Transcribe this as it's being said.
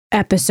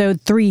Episode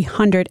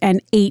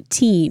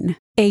 318,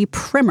 a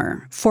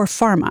primer for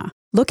pharma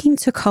looking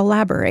to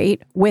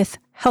collaborate with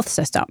health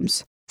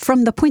systems.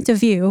 From the point of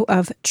view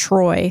of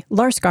Troy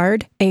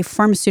Larsgaard, a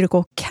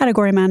pharmaceutical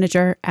category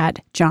manager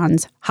at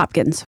Johns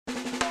Hopkins.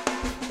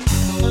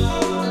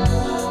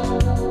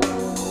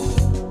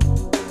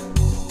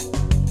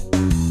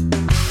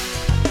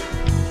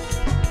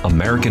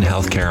 American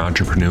healthcare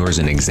entrepreneurs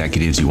and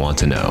executives you want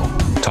to know.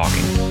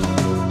 Talking.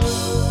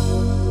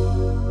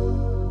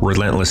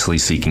 Relentlessly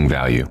seeking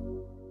value.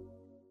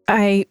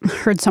 I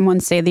heard someone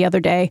say the other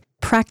day,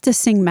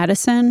 practicing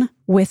medicine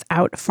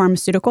without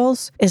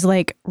pharmaceuticals is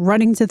like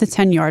running to the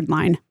 10-yard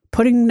line,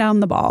 putting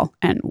down the ball,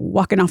 and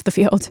walking off the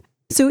field.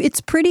 So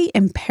it's pretty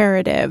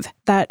imperative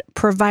that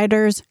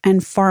providers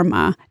and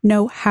pharma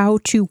know how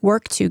to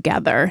work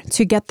together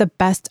to get the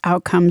best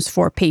outcomes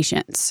for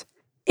patients.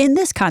 In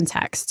this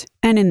context,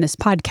 and in this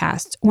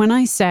podcast, when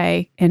I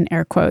say, in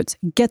air quotes,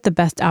 get the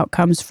best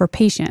outcomes for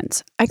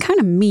patients, I kind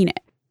of mean it.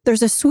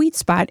 There's a sweet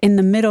spot in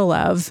the middle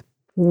of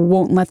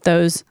won't let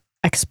those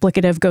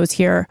explicative goes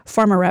here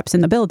pharma reps in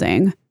the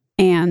building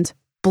and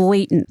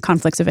blatant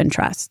conflicts of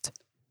interest.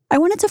 I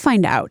wanted to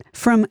find out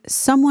from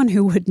someone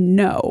who would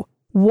know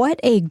what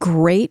a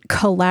great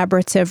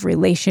collaborative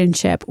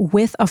relationship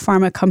with a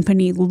pharma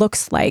company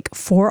looks like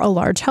for a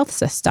large health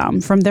system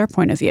from their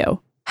point of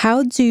view.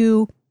 How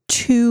do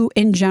two,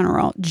 in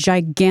general,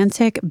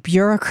 gigantic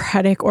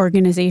bureaucratic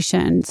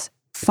organizations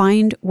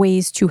find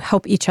ways to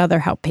help each other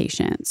help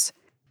patients?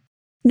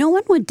 No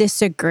one would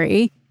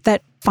disagree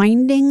that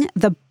finding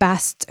the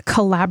best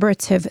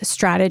collaborative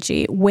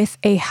strategy with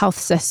a health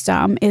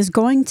system is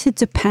going to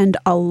depend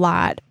a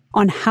lot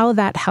on how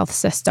that health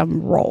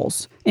system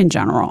rolls in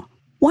general.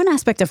 One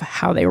aspect of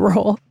how they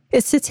roll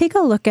is to take a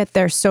look at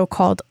their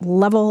so-called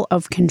level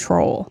of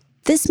control.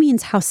 This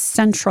means how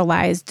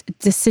centralized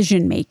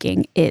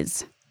decision-making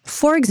is.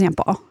 For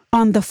example,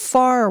 on the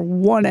far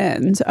one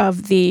end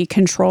of the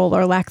control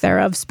or lack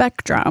thereof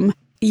spectrum,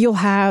 you'll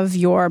have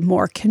your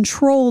more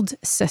controlled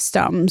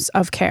systems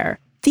of care.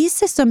 These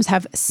systems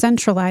have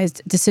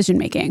centralized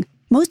decision-making.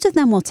 Most of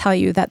them will tell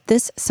you that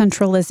this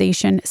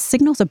centralization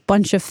signals a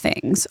bunch of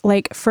things,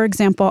 like, for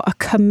example, a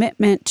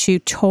commitment to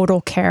total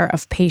care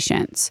of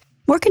patients.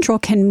 More control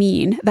can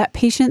mean that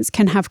patients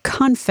can have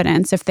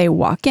confidence if they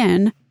walk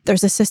in.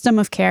 There's a system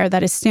of care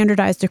that is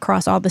standardized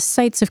across all the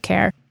sites of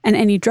care, and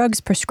any drugs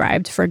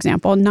prescribed, for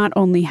example, not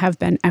only have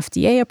been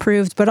FDA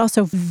approved, but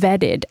also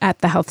vetted at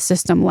the health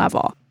system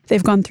level.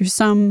 They've gone through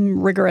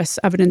some rigorous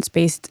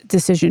evidence-based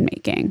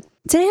decision-making.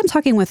 Today, I'm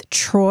talking with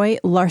Troy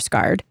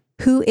Larsgaard,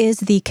 who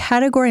is the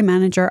category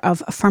manager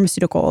of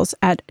pharmaceuticals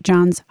at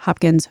Johns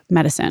Hopkins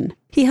Medicine.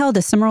 He held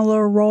a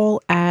similar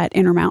role at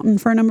Intermountain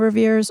for a number of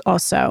years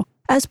also.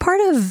 As part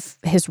of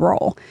his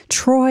role,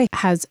 Troy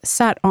has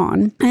sat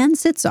on and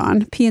sits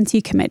on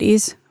P&T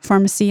committees,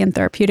 pharmacy and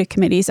therapeutic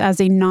committees, as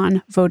a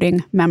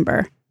non-voting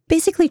member.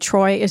 Basically,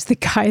 Troy is the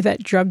guy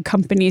that drug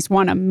companies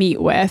want to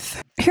meet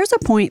with. Here's a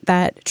point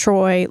that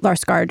Troy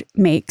Larsgaard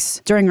makes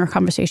during our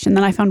conversation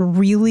that I found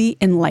really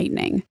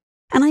enlightening.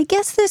 And I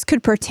guess this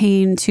could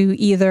pertain to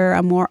either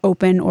a more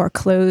open or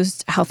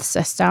closed health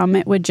system.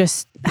 It would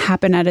just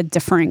happen at a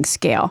differing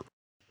scale.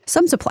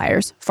 Some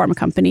suppliers, pharma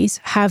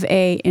companies, have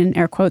a, in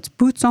air quotes,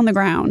 boots on the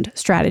ground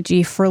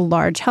strategy for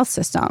large health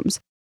systems.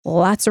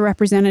 Lots of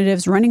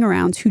representatives running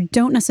around who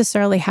don't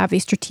necessarily have a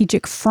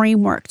strategic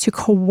framework to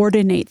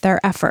coordinate their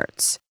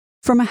efforts.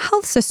 From a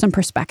health system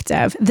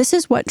perspective, this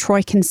is what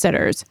Troy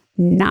considers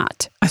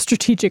not a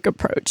strategic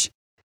approach.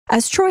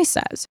 As Troy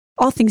says,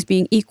 all things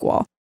being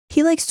equal,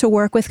 he likes to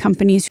work with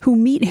companies who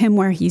meet him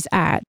where he's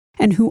at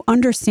and who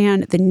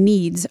understand the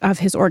needs of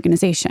his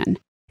organization.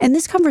 In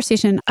this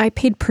conversation, I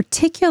paid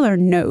particular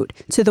note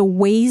to the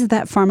ways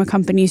that pharma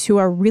companies who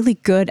are really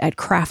good at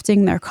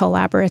crafting their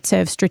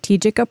collaborative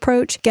strategic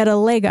approach get a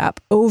leg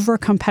up over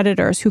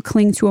competitors who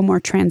cling to a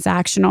more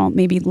transactional,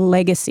 maybe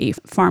legacy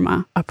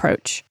pharma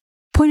approach.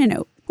 Point of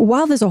note,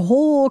 while this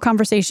whole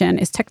conversation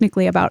is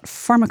technically about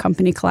pharma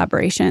company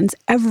collaborations,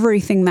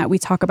 everything that we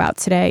talk about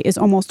today is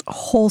almost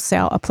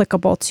wholesale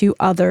applicable to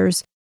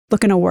others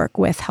looking to work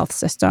with health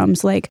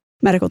systems like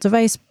medical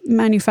device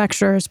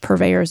manufacturers,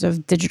 purveyors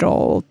of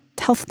digital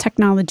health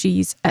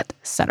technologies,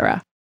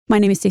 etc. My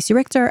name is Stacey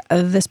Richter.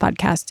 This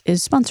podcast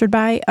is sponsored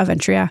by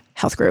Aventria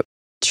Health Group.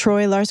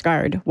 Troy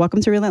Larsgaard,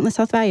 welcome to Relentless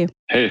Health Value.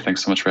 Hey,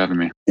 thanks so much for having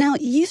me. Now,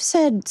 you've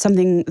said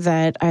something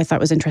that I thought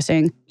was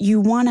interesting. You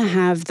want to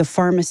have the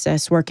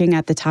pharmacists working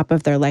at the top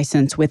of their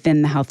license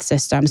within the health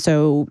system.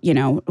 So,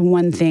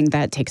 one thing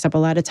that takes up a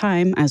lot of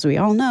time, as we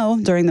all know,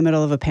 during the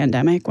middle of a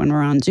pandemic, when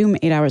we're on Zoom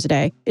 8 hours a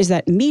day, is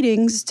that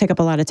meetings take up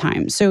a lot of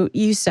time. So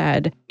you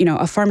said,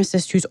 a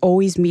pharmacist who's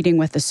always meeting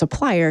with a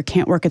supplier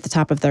can't work at the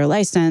top of their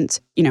license,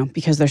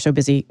 because they're so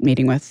busy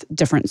meeting with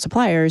different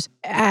suppliers,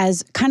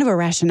 as kind of a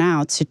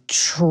rationale to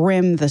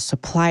trim the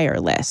supplier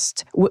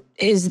list.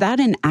 Is that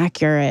an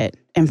accurate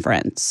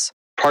inference?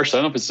 Partially,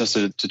 I don't know if it's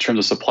necessarily to trim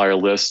the supplier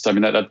list. I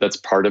mean, that's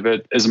part of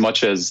it, as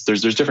much as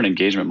there's different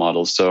engagement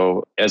models.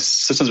 So as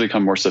systems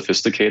become more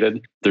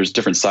sophisticated, there's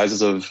different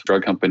sizes of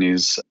drug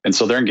companies. And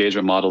so their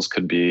engagement models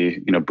could be,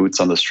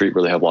 boots on the street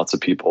where they have lots of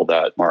people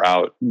that are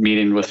out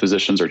meeting with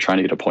physicians or trying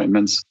to get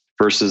appointments,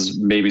 versus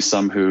maybe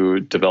some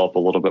who develop a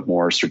little bit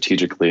more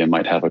strategically and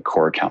might have a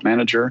core account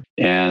manager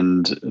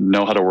and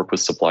know how to work with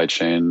supply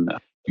chain.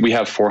 We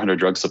have 400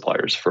 drug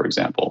suppliers, for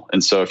example.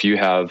 And so if you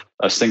have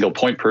a single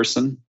point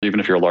person, even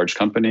if you're a large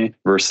company,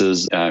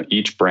 versus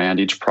each brand,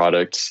 each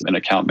product, an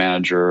account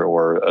manager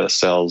or a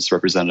sales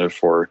representative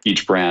for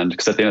each brand,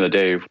 because at the end of the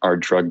day, our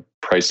drug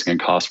pricing and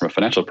cost from a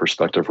financial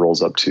perspective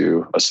rolls up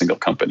to a single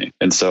company.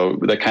 And so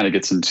that kind of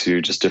gets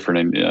into just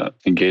different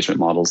engagement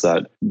models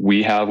that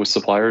we have with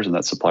suppliers and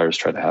that suppliers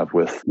try to have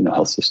with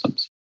health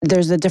systems.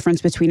 There's a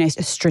difference between a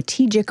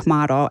strategic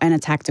model and a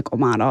tactical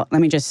model. Let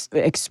me just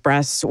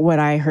express what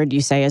I heard you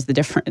say as the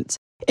difference.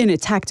 In a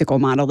tactical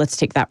model, let's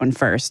take that one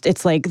first.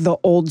 It's like the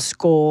old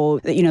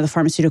school, the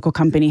pharmaceutical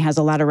company has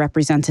a lot of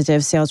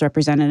representatives, sales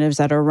representatives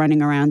that are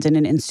running around in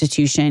an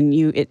institution.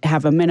 You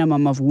have a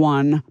minimum of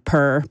one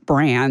per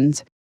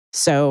brand.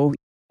 So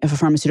if a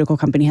pharmaceutical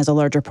company has a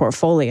larger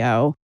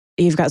portfolio,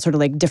 you've got sort of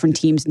like different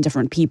teams and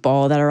different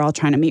people that are all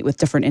trying to meet with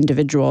different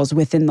individuals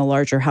within the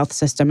larger health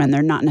system, and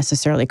they're not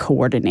necessarily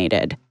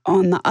coordinated.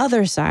 On the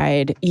other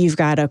side, you've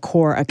got a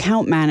core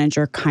account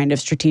manager kind of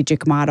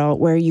strategic model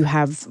where you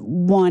have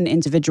one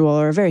individual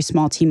or a very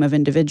small team of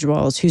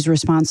individuals who's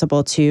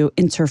responsible to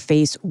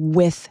interface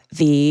with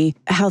the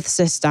health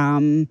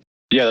system.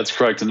 Yeah, that's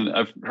correct. And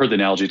I've heard the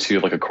analogy too,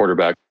 of like a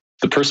quarterback.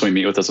 The person we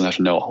meet with doesn't have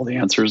to know all the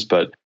answers,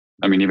 but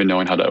I mean, even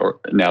knowing how to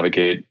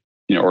navigate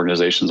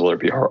organizations, whether it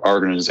be our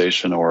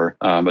organization or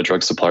a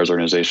drug supplier's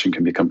organization,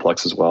 can be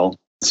complex as well.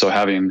 So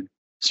having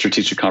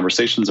strategic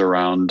conversations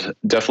around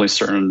definitely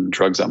certain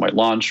drugs that might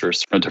launch or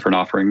different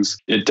offerings,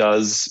 it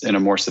does in a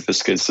more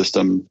sophisticated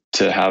system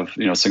to have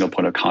a single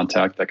point of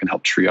contact that can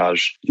help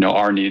triage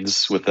our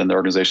needs within the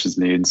organization's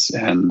needs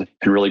and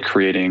really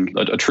creating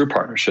a true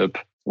partnership.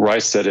 Where I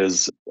sit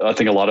is I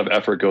think a lot of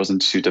effort goes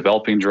into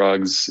developing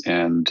drugs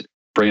and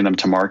bringing them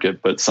to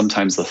market, but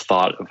sometimes the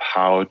thought of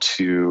how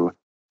to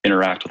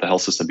interact with the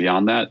health system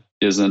beyond that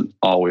isn't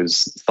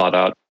always thought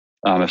out.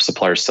 If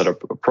suppliers set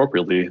up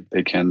appropriately,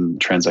 they can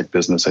transact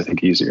business, I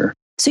think, easier.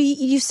 So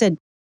you said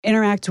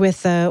interact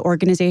with the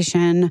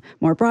organization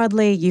more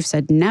broadly. You've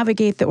said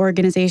navigate the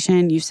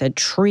organization. You've said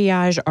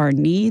triage our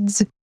needs.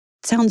 It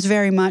sounds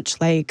very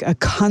much like a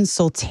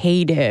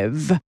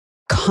consultative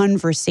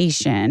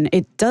conversation.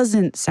 It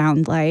doesn't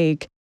sound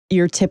like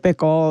your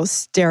typical,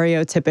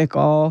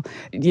 stereotypical,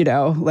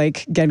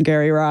 like again,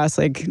 Gary Ross,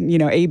 like,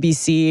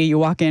 ABC, you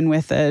walk in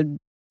with a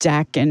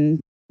deck and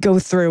go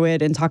through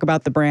it and talk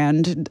about the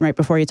brand right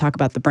before you talk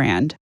about the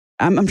brand.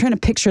 I'm trying to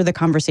picture the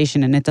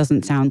conversation, and it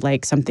doesn't sound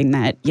like something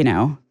that,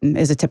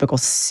 is a typical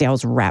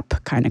sales rep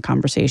kind of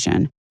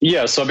conversation.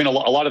 Yeah. So, I mean, a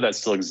lot of that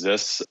still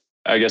exists.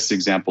 I guess the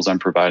examples I'm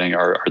providing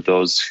are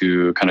those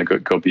who kind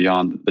of go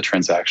beyond the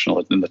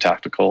transactional and the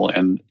tactical.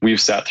 And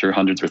we've sat through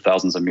hundreds or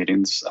thousands of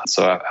meetings.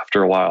 So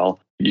after a while,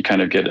 you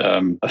kind of get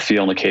a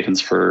feel and a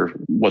cadence for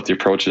what the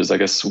approach is. I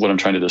guess what I'm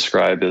trying to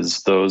describe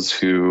is those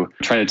who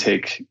are trying to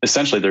take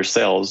essentially their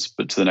sales,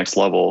 but to the next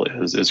level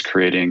is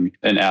creating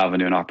an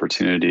avenue, an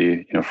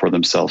opportunity, for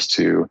themselves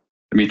to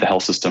meet the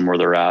health system where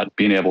they're at,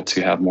 being able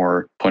to have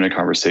more pointed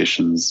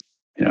conversations.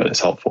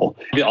 Is helpful.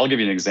 I'll give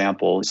you an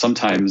example.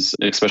 Sometimes,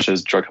 especially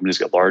as drug companies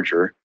get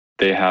larger,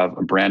 they have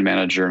a brand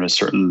manager and a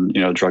certain,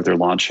 drug they're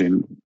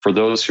launching. For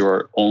those who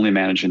are only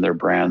managing their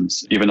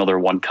brands, even though they're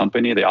one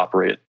company, they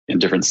operate in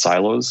different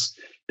silos.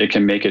 It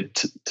can make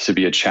it to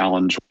be a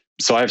challenge.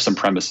 So I have some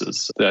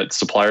premises that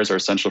suppliers are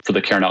essential for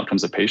the care and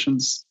outcomes of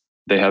patients.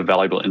 They have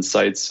valuable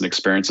insights and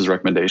experiences,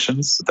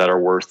 recommendations that are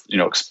worth,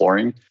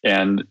 exploring.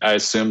 And I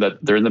assume that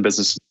they're in the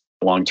business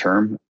long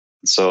term.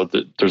 So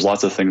there's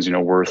lots of things,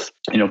 worth,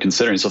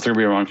 considering. So if they're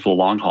going to be around for the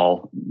long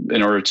haul,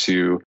 in order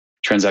to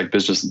transact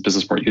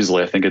business more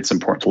easily, I think it's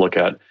important to look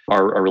at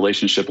our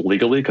relationship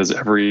legally, because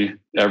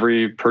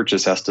every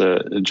purchase has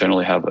to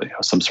generally have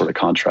some sort of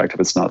contract if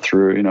it's not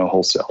through, a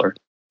wholesaler.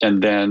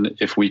 And then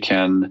if we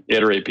can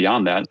iterate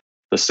beyond that,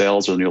 the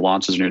sales or the new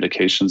launches or new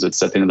indications,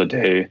 it's at the end of the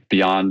day,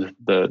 beyond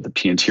the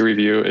P&T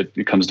review,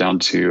 it comes down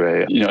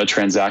to a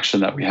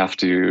transaction that we have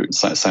to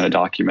sign a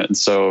document. And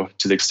so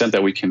to the extent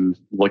that we can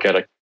look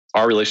at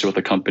our relationship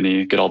with the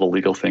company, get all the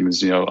legal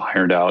things,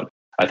 ironed out,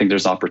 I think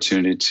there's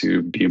opportunity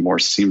to be more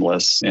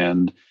seamless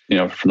and,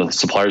 from the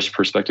supplier's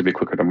perspective, be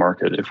quicker to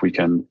market if we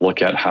can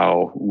look at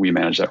how we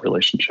manage that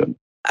relationship.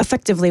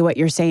 Effectively, what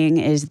you're saying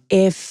is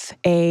if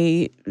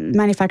a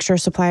manufacturer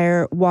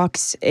supplier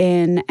walks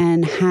in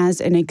and has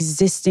an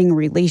existing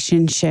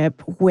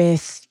relationship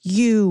with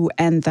you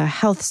and the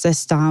health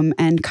system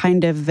and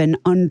kind of an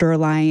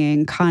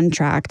underlying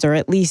contract, or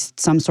at least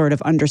some sort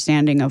of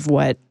understanding of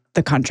what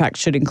the contract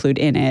should include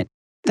in it,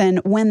 then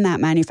when that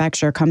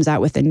manufacturer comes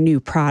out with a new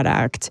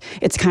product,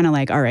 it's kind of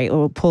like, all right,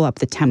 we'll pull up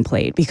the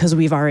template because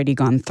we've already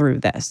gone through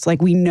this.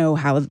 Like, we know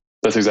how.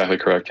 That's exactly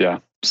correct. Yeah.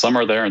 Some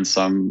are there and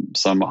some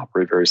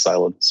operate very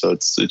siloed. So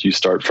you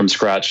start from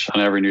scratch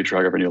on every new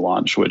drug, every new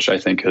launch, which I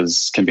think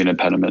can be an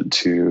impediment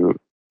to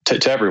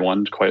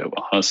everyone, quite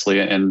honestly.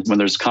 And when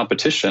there's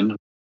competition,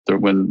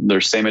 when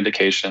there's same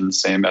indication,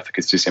 same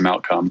efficacy, same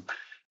outcome,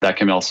 that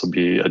can also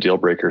be a deal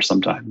breaker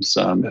sometimes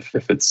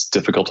if it's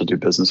difficult to do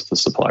business with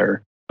a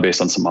supplier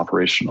based on some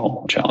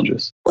operational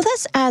challenges. Well,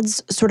 this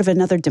adds sort of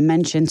another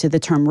dimension to the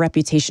term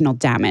reputational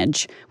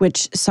damage,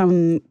 which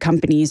some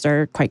companies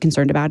are quite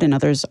concerned about and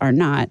others are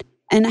not.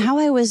 And how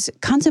I was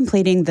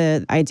contemplating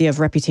the idea of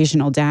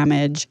reputational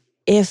damage,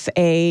 if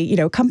a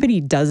company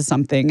does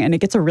something and it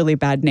gets a really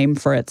bad name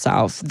for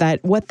itself,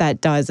 that what that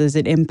does is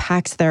it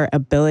impacts their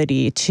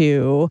ability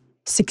to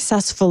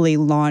successfully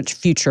launch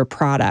future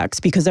products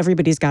because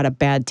everybody's got a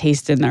bad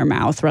taste in their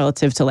mouth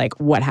relative to like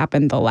what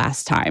happened the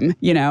last time,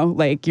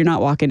 like you're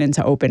not walking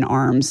into open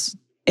arms.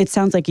 It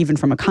sounds like even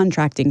from a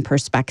contracting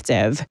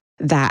perspective,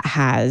 that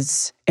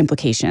has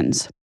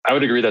implications. I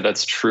would agree that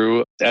that's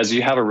true. As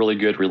you have a really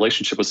good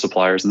relationship with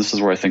suppliers, and this is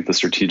where I think the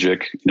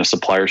strategic,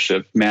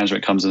 suppliership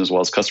management comes in as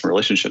well as customer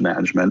relationship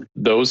management.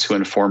 Those who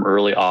inform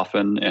early,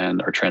 often,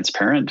 and are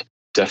transparent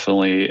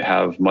definitely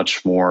have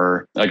much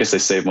more, I guess they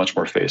save much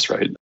more face,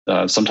 right?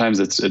 Sometimes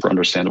it's for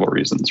understandable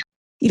reasons.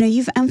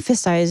 You've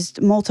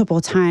emphasized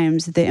multiple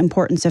times the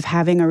importance of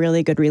having a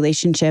really good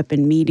relationship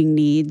and meeting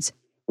needs.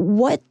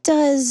 What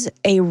does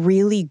a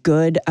really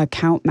good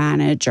account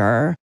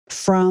manager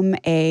from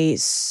a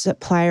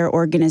supplier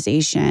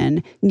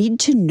organization need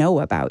to know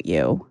about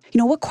you?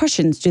 What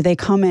questions do they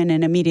come in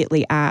and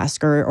immediately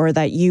ask or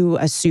that you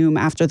assume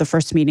after the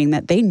first meeting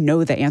that they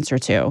know the answer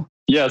to?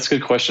 Yeah, that's a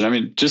good question. I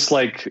mean, just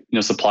like,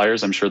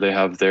 suppliers, I'm sure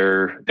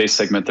they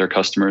segment their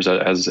customers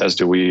as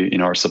do we,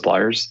 our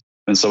suppliers.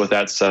 And so with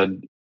that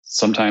said,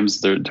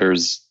 sometimes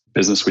there's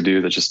business we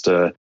do that just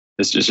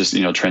is just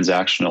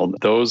transactional.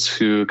 Those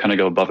who kind of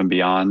go above and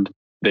beyond,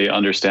 they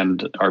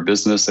understand our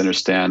business, they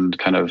understand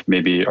kind of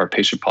maybe our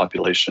patient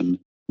population.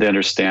 They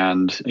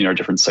understand, our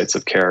different sites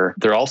of care.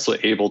 They're also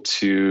able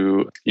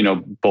to,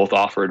 both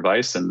offer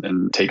advice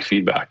and take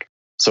feedback.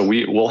 So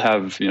we'll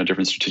have,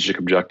 different strategic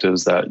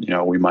objectives that,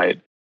 we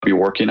might be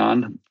working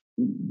on.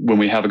 When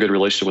we have a good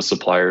relationship with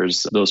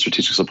suppliers, those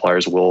strategic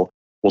suppliers will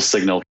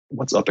signal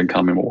what's up and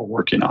coming, what we're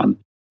working on.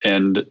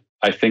 And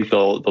I think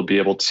they'll be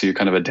able to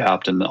kind of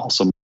adapt and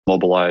also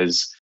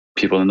mobilize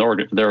people in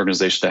their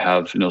organization to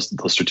have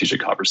those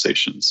strategic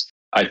conversations.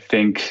 I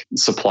think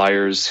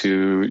suppliers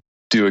who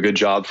do a good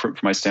job from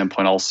my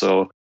standpoint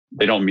also,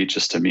 they don't meet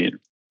just to meet.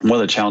 One of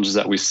the challenges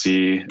that we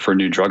see for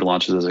new drug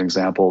launches, as an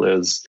example,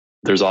 is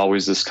there's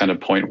always this kind of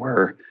point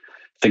where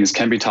things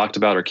can be talked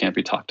about or can't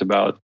be talked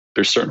about.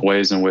 There's certain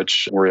ways in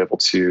which we're able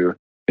to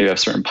maybe have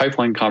certain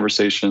pipeline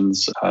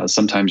conversations.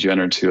 Sometimes you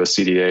enter into a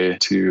CDA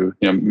to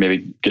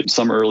maybe get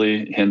some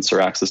early hints or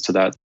access to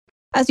that.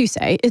 As you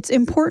say, it's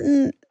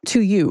important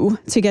to you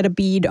to get a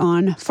bead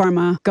on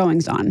pharma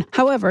goings on.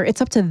 However,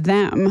 it's up to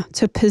them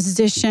to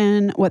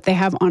position what they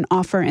have on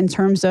offer in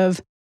terms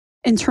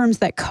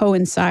that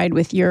coincide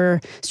with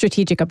your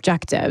strategic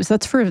objectives.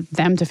 That's for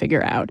them to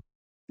figure out.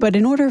 But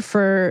in order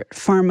for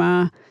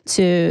pharma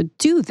to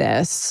do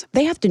this,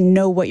 they have to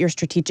know what your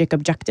strategic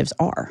objectives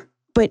are.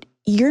 But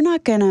you're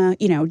not gonna,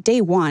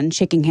 day one,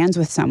 shaking hands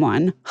with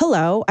someone.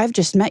 Hello, I've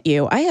just met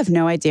you. I have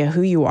no idea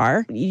who you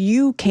are.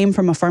 You came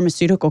from a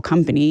pharmaceutical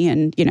company.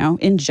 And,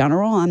 in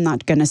general, I'm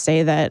not gonna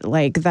say that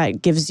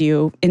that gives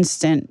you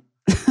instant,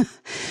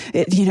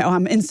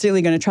 I'm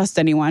instantly gonna trust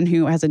anyone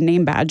who has a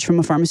name badge from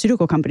a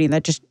pharmaceutical company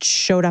that just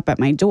showed up at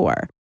my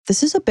door.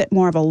 This is a bit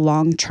more of a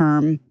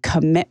long-term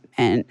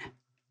commitment,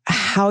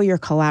 how you're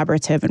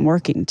collaborative and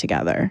working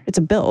together. It's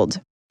a build.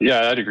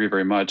 Yeah, I'd agree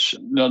very much.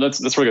 No, that's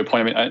a really good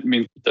point. I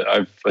mean,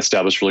 I've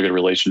established really good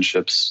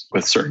relationships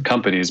with certain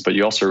companies, but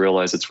you also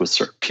realize it's with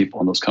certain people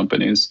in those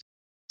companies.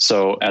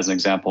 So as an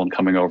example, in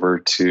coming over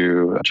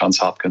to Johns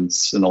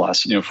Hopkins in the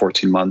last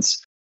 14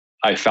 months,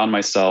 I found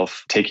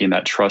myself taking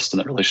that trust and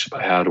that relationship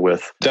I had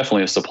with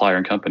definitely a supplier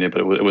and company,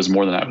 but it was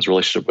more than that. It was a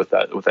relationship with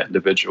that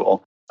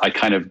individual. I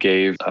kind of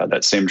gave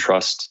that same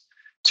trust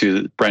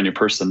to the brand new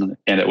person,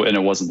 and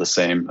it wasn't the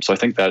same. So I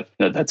think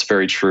that's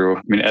very true.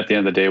 I mean, at the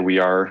end of the day, we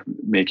are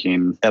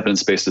making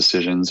evidence-based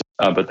decisions,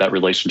 but that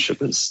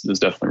relationship is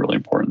definitely really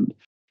important.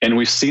 And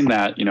we've seen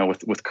that,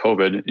 with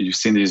COVID, you've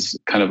seen these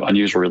kind of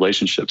unusual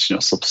relationships,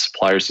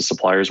 suppliers to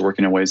suppliers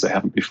working in ways that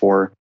haven't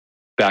before.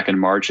 Back in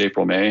March,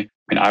 April, May,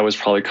 I was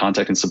probably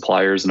contacting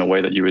suppliers in a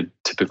way that you would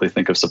typically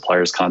think of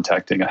suppliers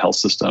contacting a health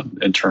system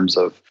in terms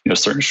of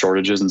certain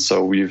shortages. And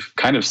so we've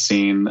kind of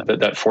seen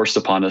that forced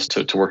upon us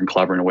to work and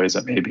collaborate in ways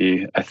that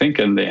maybe I think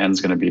in the end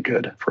is going to be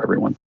good for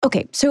everyone.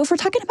 Okay, so if we're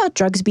talking about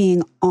drugs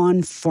being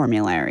on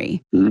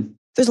formulary,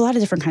 there's a lot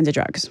of different kinds of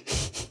drugs.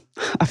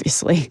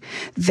 Obviously,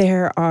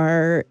 there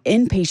are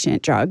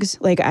inpatient drugs,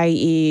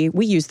 i.e.,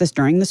 we use this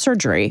during the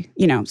surgery,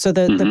 so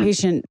the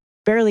patient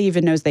barely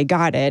even knows they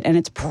got it, and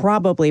it's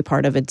probably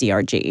part of a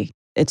DRG.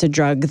 It's a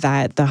drug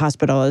that the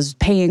hospital is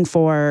paying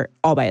for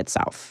all by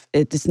itself.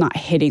 It's not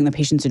hitting the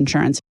patient's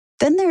insurance.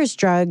 Then there's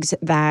drugs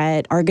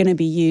that are going to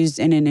be used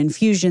in an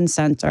infusion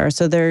center.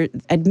 So they're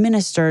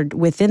administered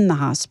within the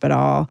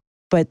hospital,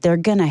 but they're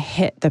going to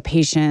hit the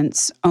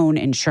patient's own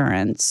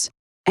insurance.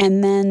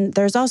 And then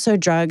there's also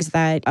drugs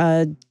that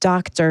a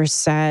doctor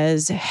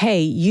says,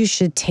 hey, you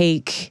should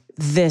take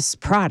this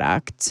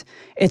product.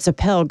 It's a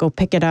pill. Go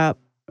pick it up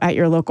at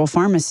your local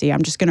pharmacy.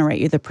 I'm just going to write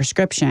you the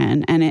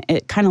prescription. And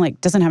it kind of like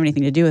doesn't have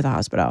anything to do with the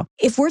hospital.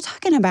 If we're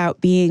talking about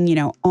being,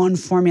 on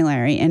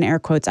formulary, in air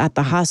quotes, at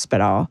the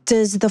hospital,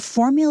 does the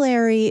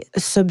formulary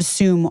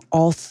subsume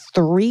all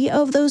three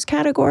of those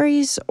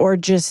categories or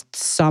just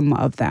some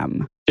of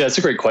them? Yeah, it's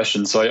a great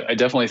question. So I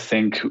definitely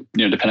think,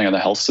 depending on the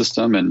health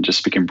system and just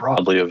speaking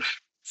broadly of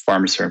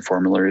pharmacy and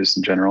formularies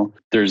in general,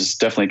 there's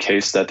definitely a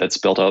case that's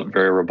built out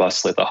very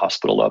robustly at the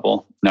hospital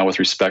level. Now, with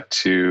respect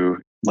to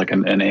like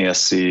an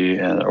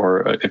ASC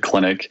or a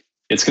clinic,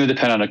 it's going to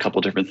depend on a couple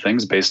of different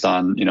things based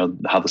on,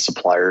 how the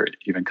supplier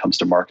even comes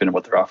to market and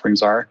what their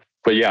offerings are.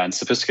 But yeah, in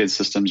sophisticated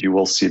systems, you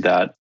will see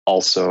that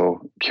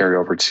also carry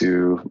over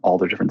to all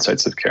the different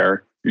sites of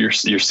care. You're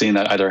seeing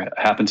that either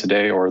happen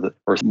today or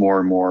more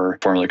and more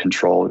formulary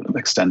control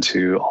extend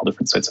to all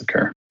different sites of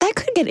care. That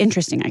could get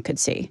interesting, I could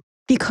see.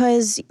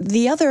 Because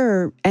the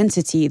other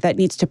entity that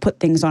needs to put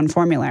things on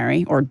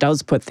formulary or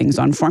does put things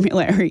on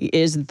formulary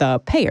is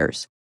the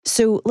payers.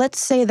 So let's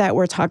say that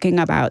we're talking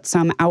about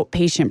some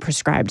outpatient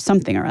prescribed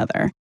something or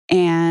other.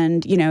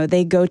 And,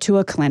 they go to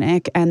a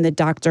clinic and the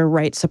doctor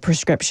writes a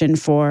prescription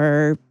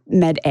for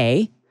Med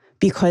A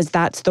because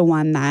that's the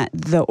one that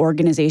the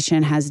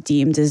organization has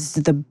deemed is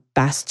the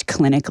best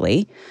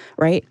clinically,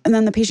 right? And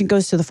then the patient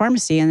goes to the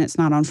pharmacy and it's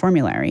not on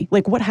formulary.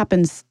 Like what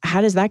happens?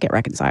 How does that get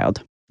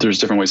reconciled? There's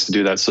different ways to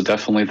do that. So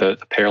definitely the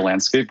payer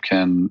landscape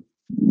can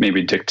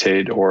maybe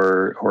dictate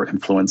or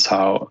influence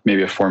how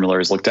maybe a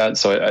formulary is looked at.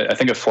 So I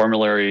think a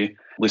formulary,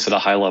 at least at a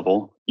high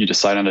level, you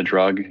decide on a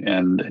drug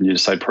and you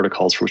decide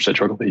protocols for which that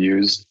drug will be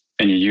used,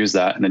 and you use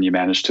that, and then you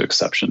manage to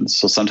exceptions.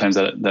 So sometimes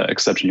that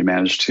exception you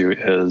manage to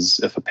is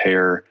if a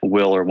payer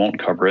will or won't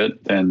cover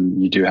it, then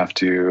you do have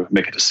to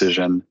make a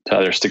decision to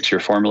either stick to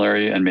your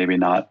formulary and maybe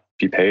not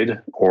be paid,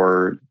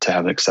 or to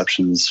have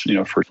exceptions,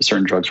 for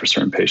certain drugs for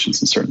certain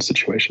patients in certain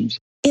situations.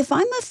 If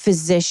I'm a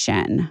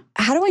physician,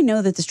 how do I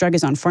know that this drug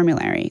is on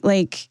formulary?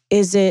 Like,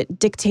 is it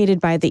dictated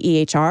by the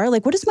EHR?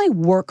 Like, what does my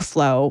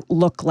workflow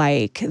look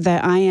like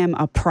that I am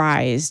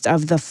apprised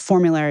of the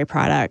formulary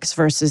products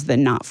versus the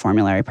not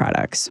formulary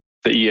products?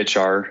 The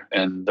EHR,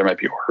 and there might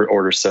be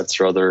order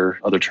sets or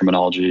other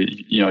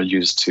terminology,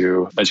 used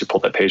to, as you pull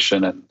that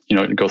patient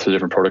and, go through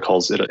different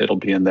protocols, it'll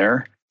be in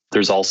there.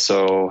 There's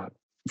also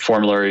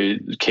formulary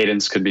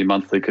cadence, could be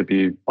monthly, could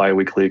be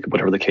biweekly,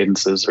 whatever the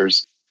cadence is.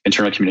 There's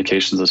internal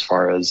communications as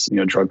far as,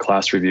 drug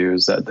class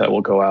reviews that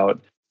will go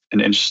out.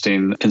 An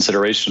interesting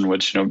consideration,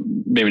 which,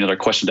 maybe another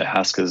question to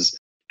ask is,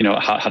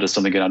 how does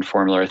something get on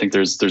formulary? I think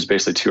there's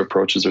basically two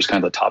approaches. There's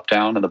kind of the top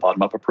down and the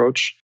bottom up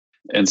approach.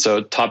 And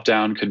so top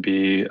down could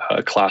be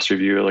a class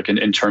review, like an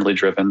internally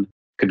driven,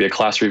 could be a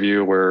class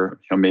review where,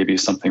 maybe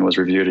something was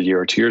reviewed a year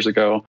or 2 years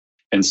ago.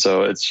 And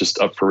so it's just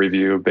up for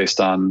review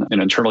based on an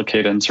internal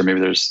cadence, or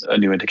maybe there's a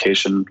new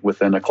indication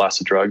within a class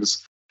of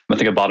drugs. I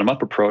think a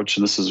bottom-up approach,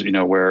 and this is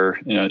where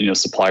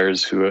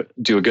suppliers who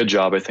do a good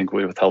job, I think,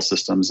 with health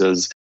systems,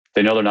 is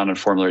they know they're not on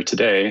formulary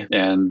today,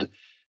 and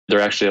they're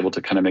actually able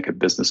to kind of make a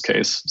business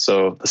case.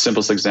 So the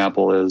simplest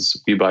example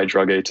is we buy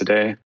drug A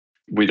today,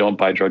 we don't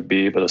buy drug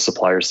B, but a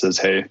supplier says,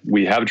 "Hey,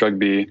 we have drug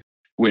B,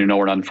 we know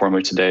we're not on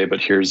formulary today, but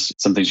here's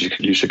some things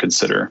you should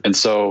consider." And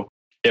so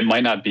it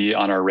might not be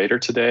on our radar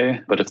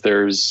today, but if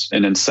there's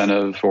an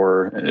incentive,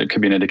 or it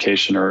could be an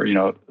indication,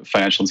 or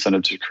financial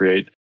incentive to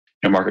create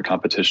market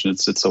competition,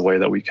 it's a way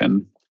that we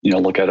can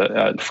look at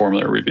a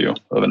formulary review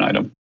of an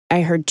item.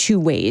 I heard two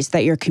ways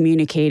that you're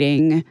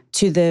communicating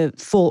to the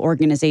full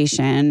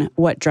organization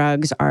what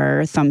drugs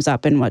are thumbs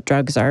up and what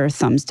drugs are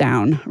thumbs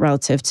down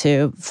relative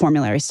to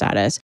formulary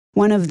status.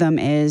 One of them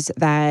is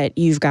that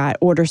you've got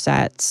order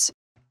sets.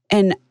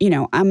 And,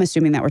 I'm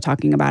assuming that we're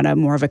talking about a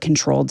more of a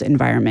controlled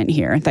environment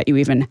here, that you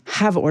even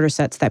have order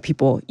sets that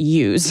people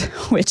use,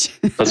 which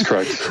that's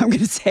correct. I'm going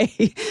to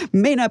say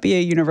may not be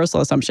a universal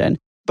assumption.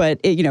 But,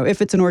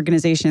 if it's an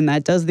organization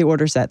that does the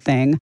order set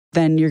thing,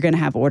 then you're going to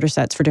have order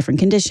sets for different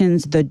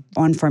conditions. The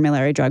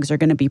on-formulary drugs are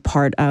going to be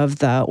part of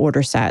the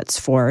order sets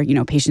for,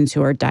 patients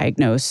who are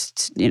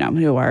diagnosed,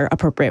 who are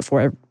appropriate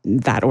for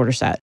that order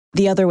set.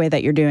 The other way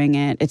that you're doing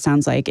it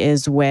sounds like,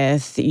 is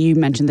with, you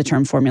mentioned the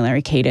term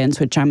formulary cadence,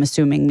 which I'm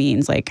assuming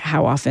means like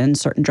how often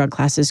certain drug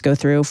classes go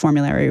through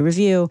formulary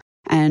review.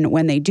 And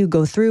when they do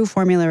go through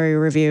formulary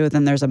review,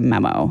 then there's a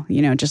memo,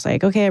 just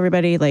like, okay,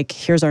 everybody, like,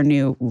 here's our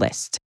new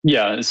list.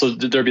 Yeah. So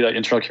there'd be that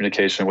internal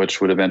communication, which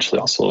would eventually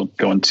also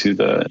go into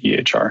the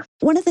EHR.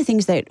 One of the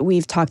things that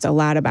we've talked a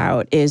lot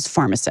about is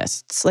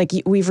pharmacists. Like,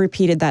 we've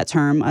repeated that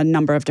term a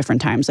number of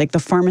different times. Like, the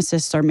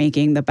pharmacists are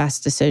making the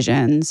best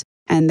decisions,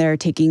 and they're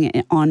taking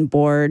it on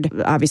board,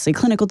 obviously,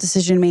 clinical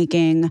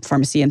decision-making,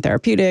 pharmacy and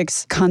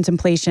therapeutics,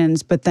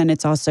 contemplations, but then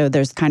it's also,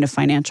 there's kind of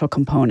financial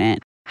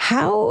component.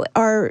 How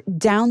are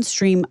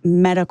downstream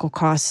medical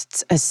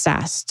costs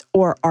assessed,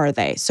 or are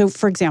they? So,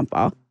 for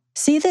example,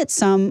 Say that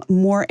some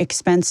more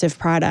expensive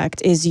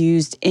product is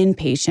used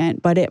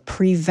inpatient, but it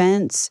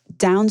prevents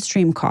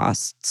downstream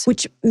costs,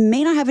 which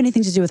may not have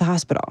anything to do with the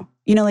hospital.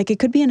 Like it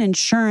could be an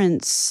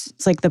insurance.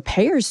 It's like the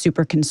payer's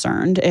super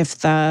concerned if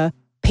the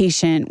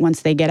patient,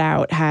 once they get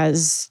out,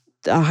 has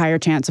a higher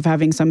chance of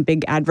having some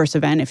big adverse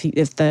event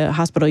if the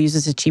hospital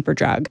uses a cheaper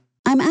drug.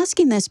 I'm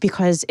asking this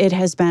because it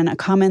has been a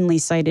commonly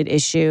cited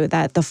issue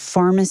that the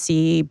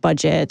pharmacy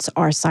budgets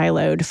are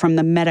siloed from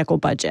the medical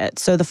budget.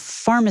 So the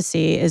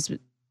pharmacy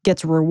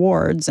gets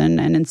rewards and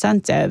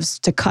incentives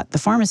to cut the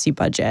pharmacy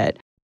budget.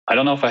 I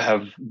don't know if I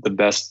have the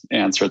best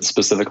answer at the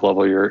specific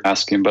level you're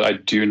asking, but I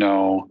do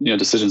know,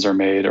 decisions are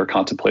made or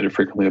contemplated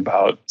frequently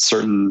about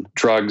certain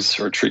drugs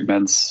or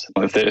treatments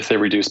if they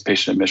reduce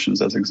patient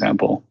admissions, as an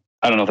example.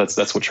 I don't know if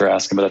that's what you're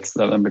asking, but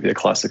that may be a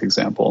classic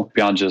example.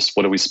 Beyond just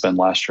what did we spend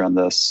last year on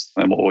this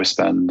and what will we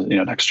spend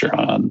next year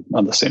on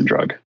the same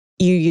drug.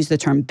 You use the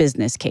term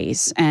business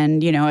case.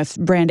 And, if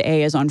brand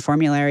A is on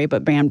formulary,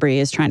 but brand B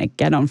is trying to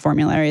get on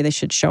formulary, they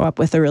should show up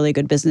with a really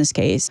good business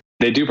case.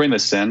 They do bring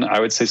this in. I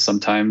would say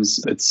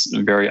sometimes it's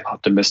very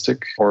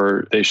optimistic,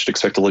 or they should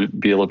expect to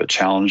be a little bit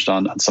challenged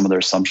on some of their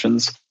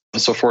assumptions.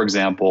 So for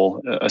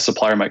example, a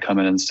supplier might come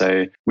in and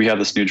say, we have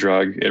this new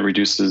drug. It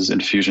reduces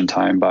infusion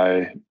time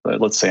by,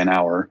 let's say, an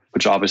hour,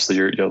 which obviously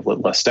you have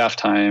less staff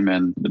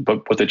time.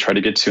 But what they try to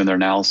get to in their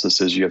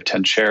analysis is you have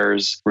 10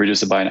 chairs,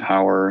 reduce it by an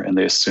hour, and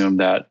they assume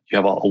that you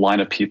have a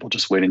line of people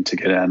just waiting to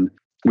get in.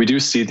 We do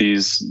see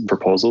these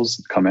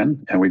proposals come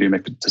in, and we do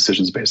make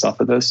decisions based off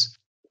of this.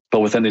 But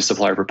within these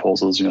supplier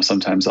proposals,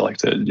 sometimes I like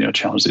to,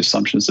 challenge the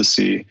assumptions to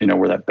see,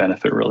 where that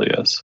benefit really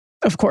is.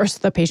 Of course,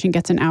 the patient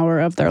gets an hour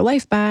of their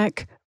life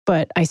back.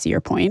 But I see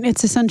your point.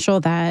 It's essential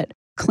that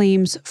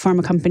claims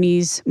pharma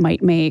companies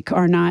might make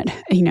are not,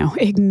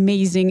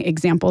 amazing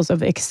examples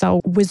of Excel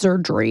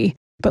wizardry,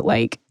 but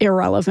like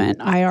irrelevant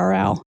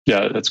IRL.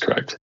 Yeah, that's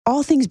correct.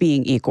 All things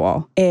being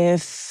equal,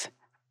 if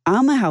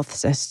I'm a health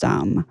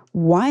system,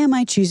 why am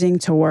I choosing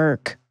to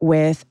work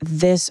with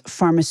this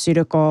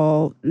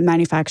pharmaceutical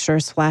manufacturer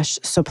 /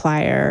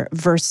 supplier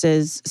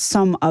versus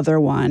some other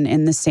one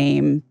in the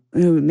same,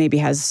 who maybe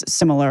has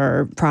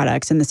similar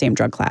products in the same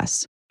drug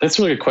class? That's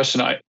a really good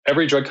question.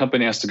 Every drug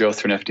company has to go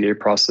through an FDA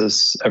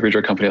process. Every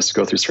drug company has to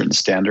go through certain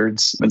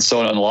standards. And so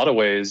in a lot of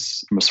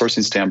ways, from a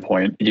sourcing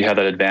standpoint, you have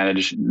that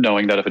advantage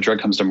knowing that if a drug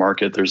comes to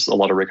market, there's a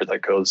lot of rigor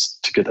that goes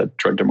to get that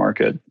drug to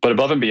market. But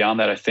above and beyond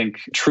that, I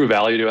think true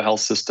value to a health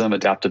system,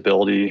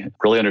 adaptability,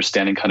 really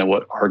understanding kind of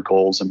what our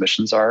goals and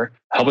missions are,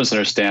 help us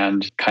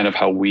understand kind of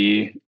how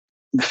we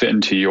fit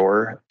into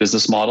your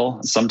business model.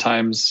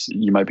 Sometimes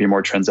you might be a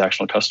more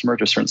transactional customer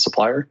to a certain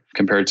supplier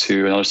compared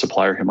to another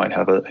supplier who might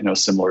have a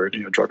similar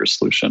drug or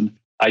solution.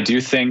 I do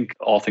think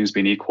all things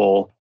being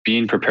equal,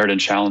 being prepared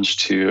and challenged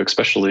to,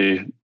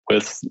 especially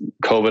with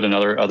COVID and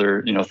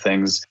other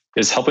things,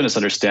 is helping us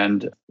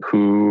understand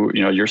who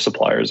your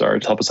suppliers are,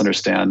 to help us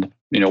understand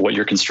what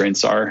your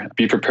constraints are.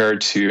 Be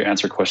prepared to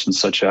answer questions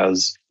such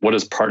as, what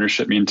does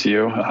partnership mean to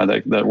you?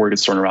 That word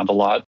gets thrown around a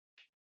lot.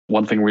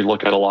 One thing we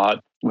look at a lot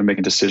when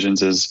making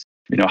decisions is,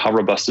 how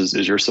robust is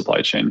your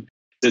supply chain?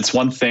 It's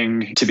one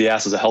thing to be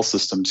asked as a health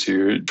system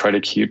to try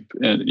to keep,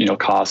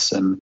 costs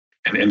and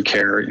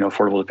care,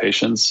 affordable to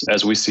patients.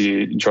 As we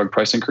see drug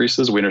price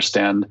increases, we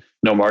understand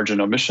no margin,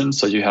 no mission.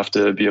 So you have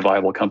to be a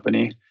viable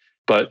company,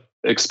 but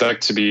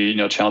expect to be,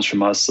 challenged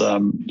from us.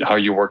 How are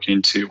you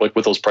working to, like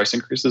with those price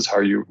increases, how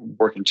are you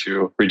working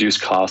to reduce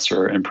costs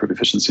or improve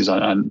efficiencies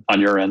on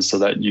your end so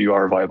that you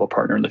are a viable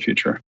partner in the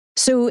future?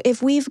 So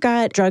if we've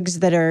got drugs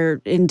that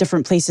are in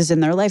different places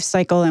in their life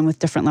cycle and with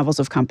different levels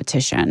of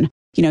competition,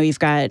 you've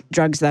got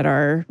drugs that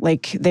are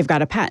like, they've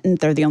got a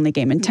patent, they're the only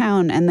game in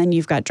town. And then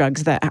you've got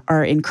drugs that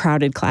are in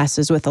crowded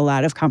classes with a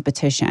lot of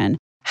competition.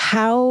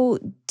 How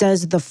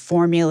does the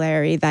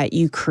formulary that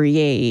you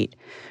create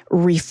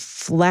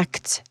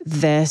reflect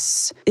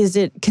this? Is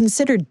it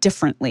considered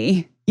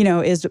differently?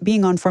 Is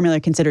being on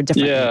formulary considered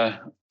differently? Yeah.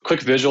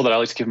 Quick visual that I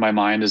like to keep in my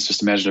mind is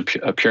just imagine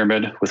a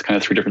pyramid with kind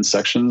of 3 different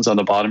sections. On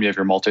the bottom, you have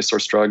your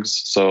multi-source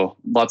drugs. So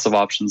lots of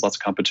options, lots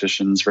of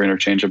competitions, very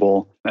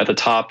interchangeable. At the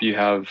top, you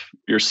have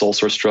your sole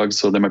source drugs.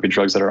 So there might be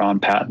drugs that are on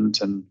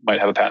patent and might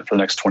have a patent for the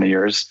next 20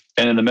 years.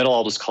 And in the middle,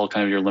 I'll just call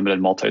kind of your limited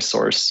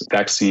multi-source.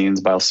 Vaccines,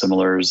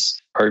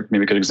 biosimilars are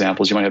maybe good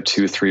examples. You might have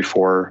 2, 3,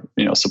 4,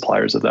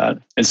 suppliers of that.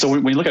 And so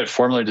when you look at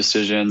formulary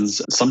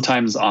decisions,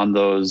 sometimes on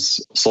those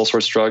sole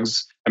source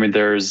drugs,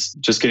 there's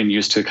just getting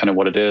used to kind of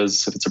what it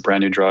is. If it's a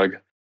brand new drug,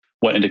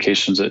 what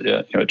indications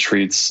it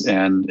treats,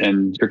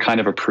 and you're kind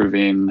of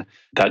approving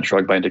that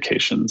drug by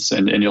indications.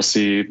 And you'll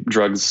see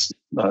drugs,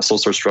 sole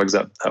source drugs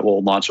that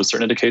will launch with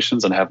certain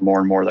indications and have more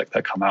and more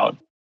that come out.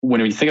 When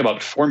we think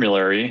about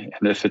formulary,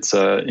 and if it's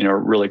a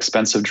really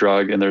expensive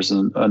drug and there's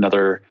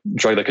another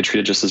drug that could treat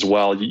it just as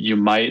well, you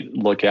might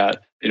look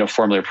at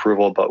formulary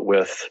approval, but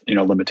with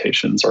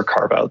limitations or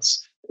carve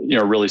outs.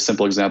 A really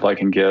simple example I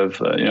can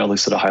give, at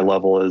least at a high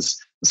level,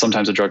 is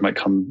sometimes a drug might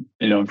come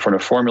in front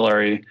of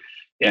formulary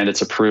and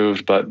it's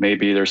approved, but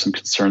maybe there's some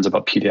concerns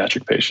about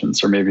pediatric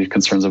patients or maybe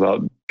concerns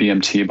about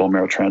BMT, bone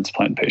marrow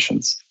transplant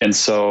patients. And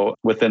so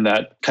within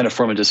that kind of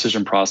formulary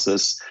decision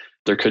process,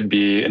 There could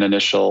be an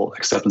initial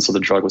acceptance of the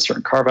drug with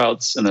certain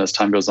carve-outs, and then as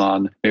time goes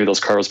on, maybe those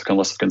carve-outs become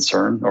less of a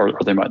concern, or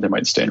they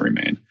might stay and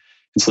remain.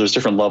 And so there's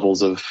different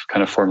levels of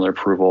kind of formulary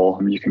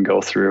approval you can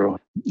go through,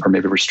 or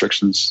maybe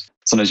restrictions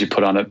sometimes you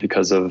put on it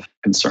because of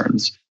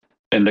concerns.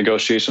 In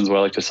negotiations, what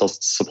I like to tell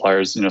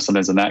suppliers,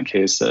 sometimes in that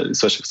case,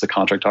 especially if it's a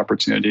contract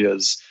opportunity,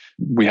 is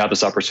we have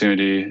this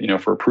opportunity,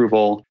 for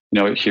approval.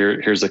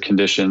 Here's the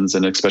conditions,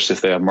 and especially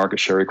if they have market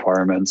share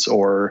requirements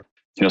or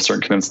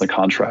certain commitments in the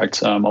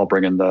contract, I'll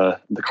bring in the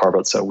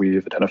carve-outs that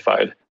we've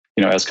identified,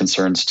 as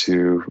concerns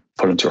to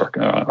put into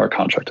our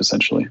contract,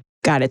 essentially.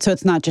 Got it. So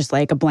it's not just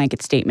like a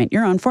blanket statement.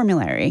 You're on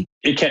formulary.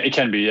 It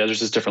can be. Yeah, there's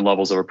just different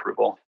levels of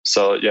approval.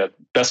 So yeah,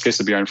 best case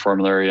would be on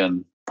formulary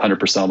and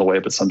 100% of the way,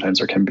 but sometimes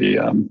there can be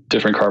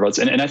different carve-outs.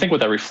 And I think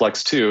what that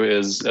reflects too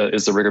is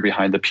the rigor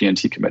behind the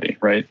P&T committee,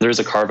 right? There's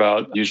a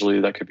carve-out, usually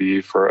that could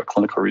be for a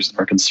clinical reason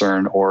or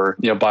concern, or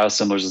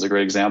biosimilars is a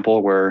great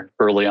example where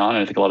early on,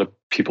 and I think a lot of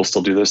people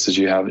still do this, is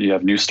you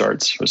have new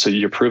starts. So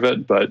you approve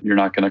it, but you're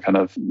not going to kind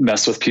of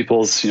mess with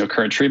people's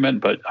current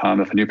treatment. But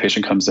if a new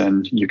patient comes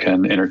in, you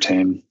can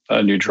entertain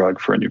a new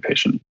drug for a new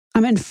patient.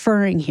 I'm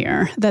inferring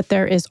here that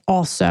there is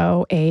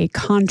also a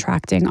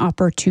contracting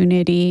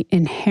opportunity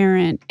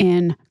inherent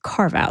in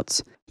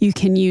carve-outs. You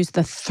can use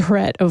the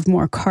threat of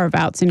more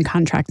carve-outs in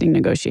contracting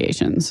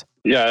negotiations.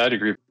 Yeah, I'd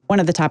agree. One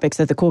of the topics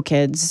that the cool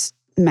kids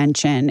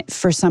mention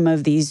for some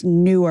of these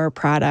newer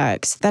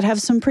products that have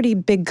some pretty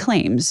big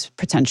claims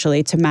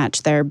potentially to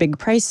match their big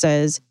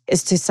prices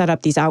is to set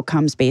up these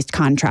outcomes-based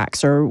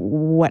contracts or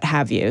what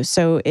have you.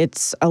 So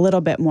it's a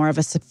little bit more of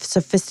a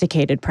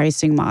sophisticated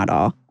pricing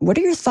model. What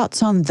are your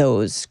thoughts on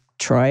those,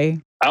 Troy?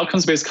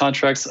 Outcomes-based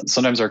contracts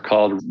sometimes are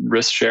called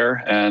risk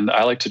share, and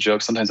I like to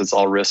joke sometimes it's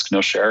all risk,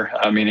 no share.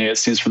 I mean, it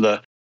seems from the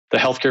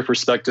healthcare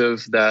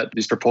perspective that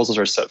these proposals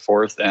are set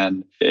forth,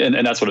 and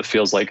that's what it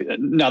feels like.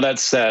 Now, that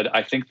said,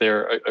 I think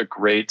they're a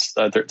great,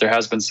 there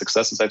has been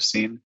successes I've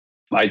seen.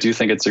 I do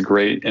think it's a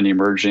great and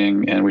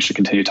emerging, and we should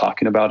continue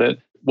talking about it.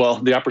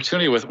 Well, the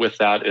opportunity with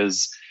that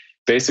is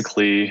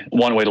basically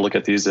one way to look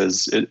at these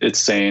is it's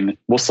saying,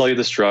 we'll sell you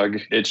this drug,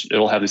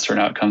 it'll have these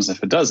certain outcomes.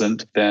 If it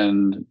doesn't,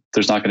 then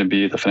there's not going to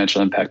be the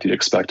financial impact you'd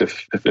expect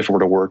if it were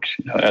to work,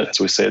 as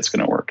we say it's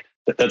going to work.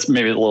 That's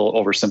maybe a little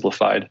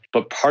oversimplified,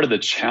 but part of the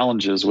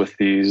challenges with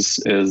these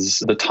is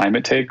the time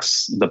it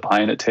takes, the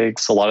buy-in it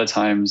takes. A lot of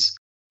times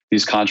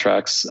these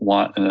contracts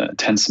want an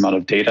intense amount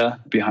of data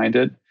behind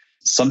it.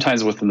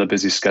 Sometimes within the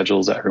busy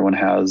schedules that everyone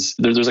has,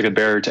 there's like a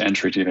barrier to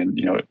entry to even,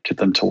 get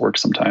them to work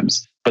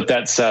sometimes. But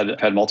that said, I've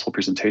had multiple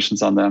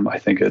presentations on them. I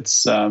think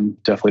it's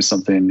definitely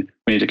something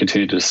we need to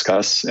continue to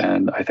discuss.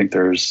 And I think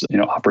there's,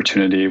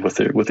 opportunity with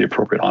the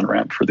appropriate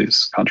on-ramp for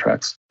these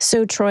contracts.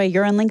 So Troy,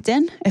 you're on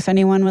LinkedIn, if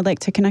anyone would like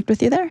to connect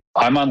with you there.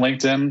 I'm on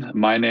LinkedIn.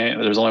 My name,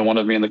 there's only one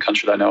of me in the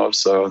country that I know of,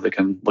 so they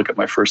can look at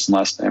my first and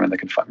last name and they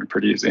can find me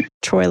pretty easy.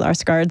 Troy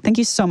Larsgaard, thank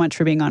you so much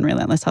for being on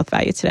Relentless Health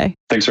Value today.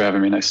 Thanks for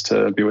having me. Nice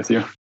to be with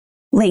you.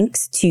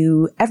 Links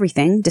to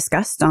everything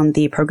discussed on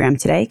the program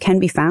today can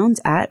be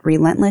found at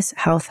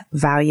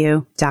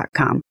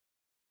relentlesshealthvalue.com.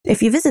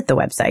 If you visit the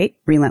website,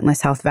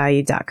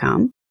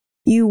 relentlesshealthvalue.com,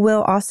 you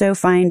will also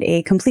find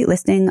a complete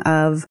listing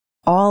of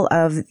all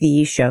of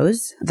the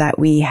shows that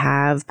we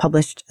have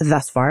published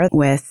thus far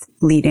with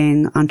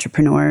leading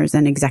entrepreneurs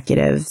and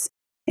executives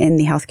in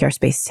the healthcare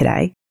space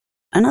today.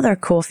 Another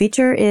cool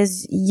feature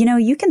is,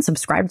 you can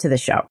subscribe to the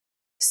show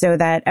so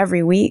that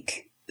every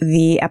week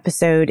the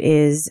episode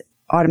is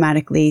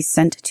automatically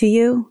sent to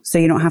you, so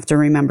you don't have to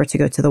remember to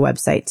go to the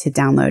website to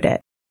download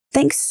it.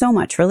 Thanks so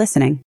much for listening.